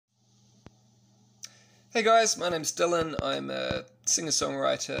Hey guys, my name's Dylan. I'm a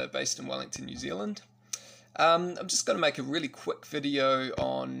singer-songwriter based in Wellington, New Zealand. I'm just going to make a really quick video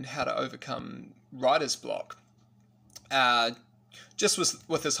on how to overcome writer's block. Just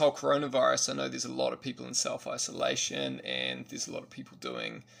with this whole coronavirus, I know there's a lot of people in self-isolation and there's a lot of people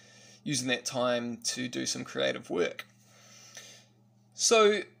using that time to do some creative work.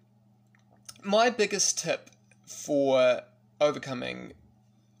 So my biggest tip for overcoming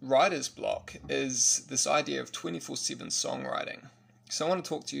writer's block is this idea of 24/7 songwriting. So I want to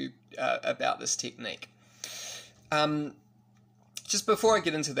talk to you about this technique. Just before I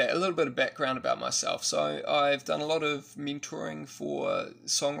get into that, a little bit of background about myself. So I've done a lot of mentoring for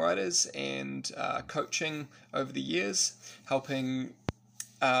songwriters and coaching over the years, helping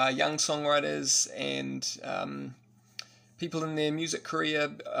young songwriters and people in their music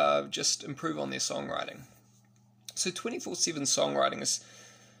career just improve on their songwriting. So 24/7 songwriting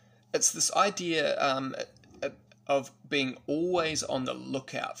it's this idea of being always on the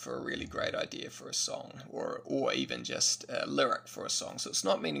lookout for a really great idea for a song, or even just a lyric for a song. So it's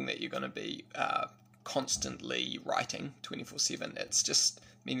not meaning that you're going to be constantly writing 24/7. It's just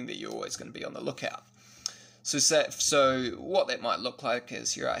meaning that you're always going to be on the lookout. So what that might look like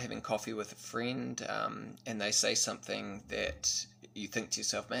is you're out having coffee with a friend, and they say something that you think to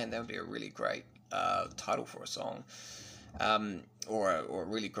yourself, man, that would be a really great title for a song. Or a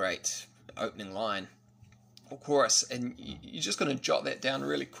really great opening line or chorus, and you're just going to jot that down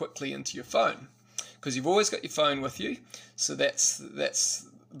really quickly into your phone, because you've always got your phone with you. So that's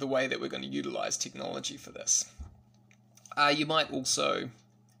the way that we're going to utilize technology for this. You might also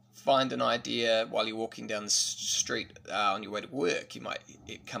find an idea while you're walking down the street on your way to work. You might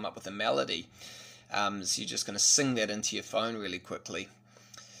come up with a melody, so you're just going to sing that into your phone really quickly.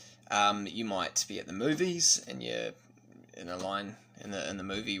 You might be at the movies and you're in a line in the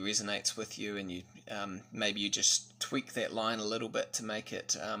movie resonates with you, and you maybe you just tweak that line a little bit to make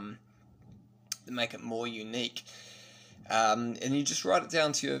it more unique, and you just write it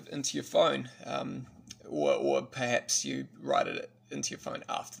down into your phone, or perhaps you write it into your phone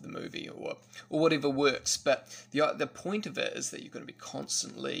after the movie, or whatever works. But the point of it is that you're going to be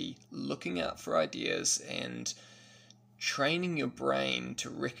constantly looking out for ideas and training your brain to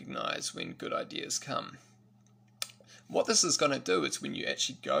recognize when good ideas come. What this is going to do is when you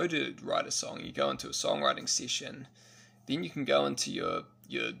actually go to write a song, you go into a songwriting session, then you can go into your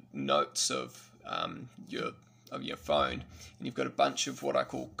notes of your phone, and you've got a bunch of what I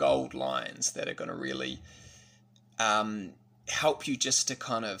call gold lines that are going to really help you just to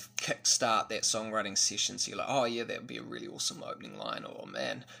kind of kickstart that songwriting session. So you're like, oh yeah, that would be a really awesome opening line, or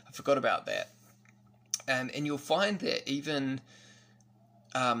man, I forgot about that. And you'll find that even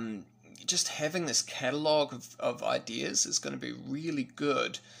just having this catalogue of ideas is going to be really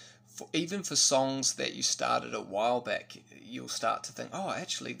good, even for songs that you started a while back. You'll start to think, oh,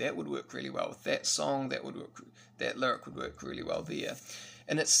 actually that would work really well with that song, that lyric would work really well there.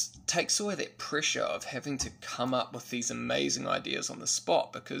 And it takes away that pressure of having to come up with these amazing ideas on the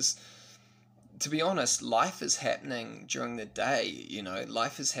spot, because to be honest, life is happening during the day.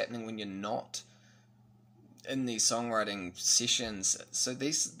 Life is happening when you're not in these songwriting sessions. So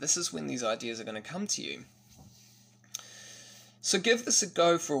this is when these ideas are going to come to you. So give this a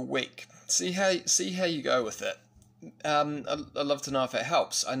go for a week. See how you go with it. I'd love to know if it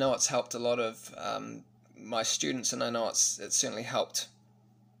helps. I know it's helped a lot of my students, and I know it's certainly helped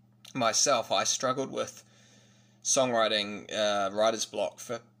myself. I struggled with songwriting writer's block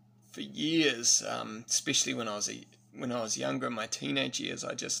for years, especially when I was younger, in my teenage years.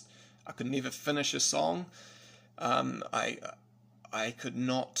 I could never finish a song. I could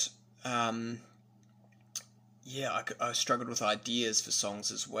not. I struggled with ideas for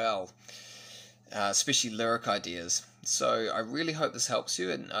songs as well, especially lyric ideas. So I really hope this helps you,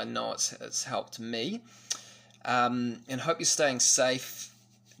 and I know it's helped me. And hope you're staying safe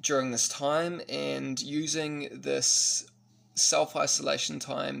during this time and using this self-isolation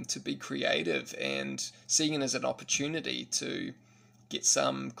time to be creative and seeing it as an opportunity to get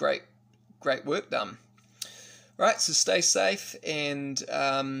some great work done. Right, so stay safe, and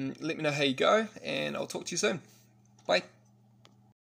let me know how you go, and I'll talk to you soon. Bye.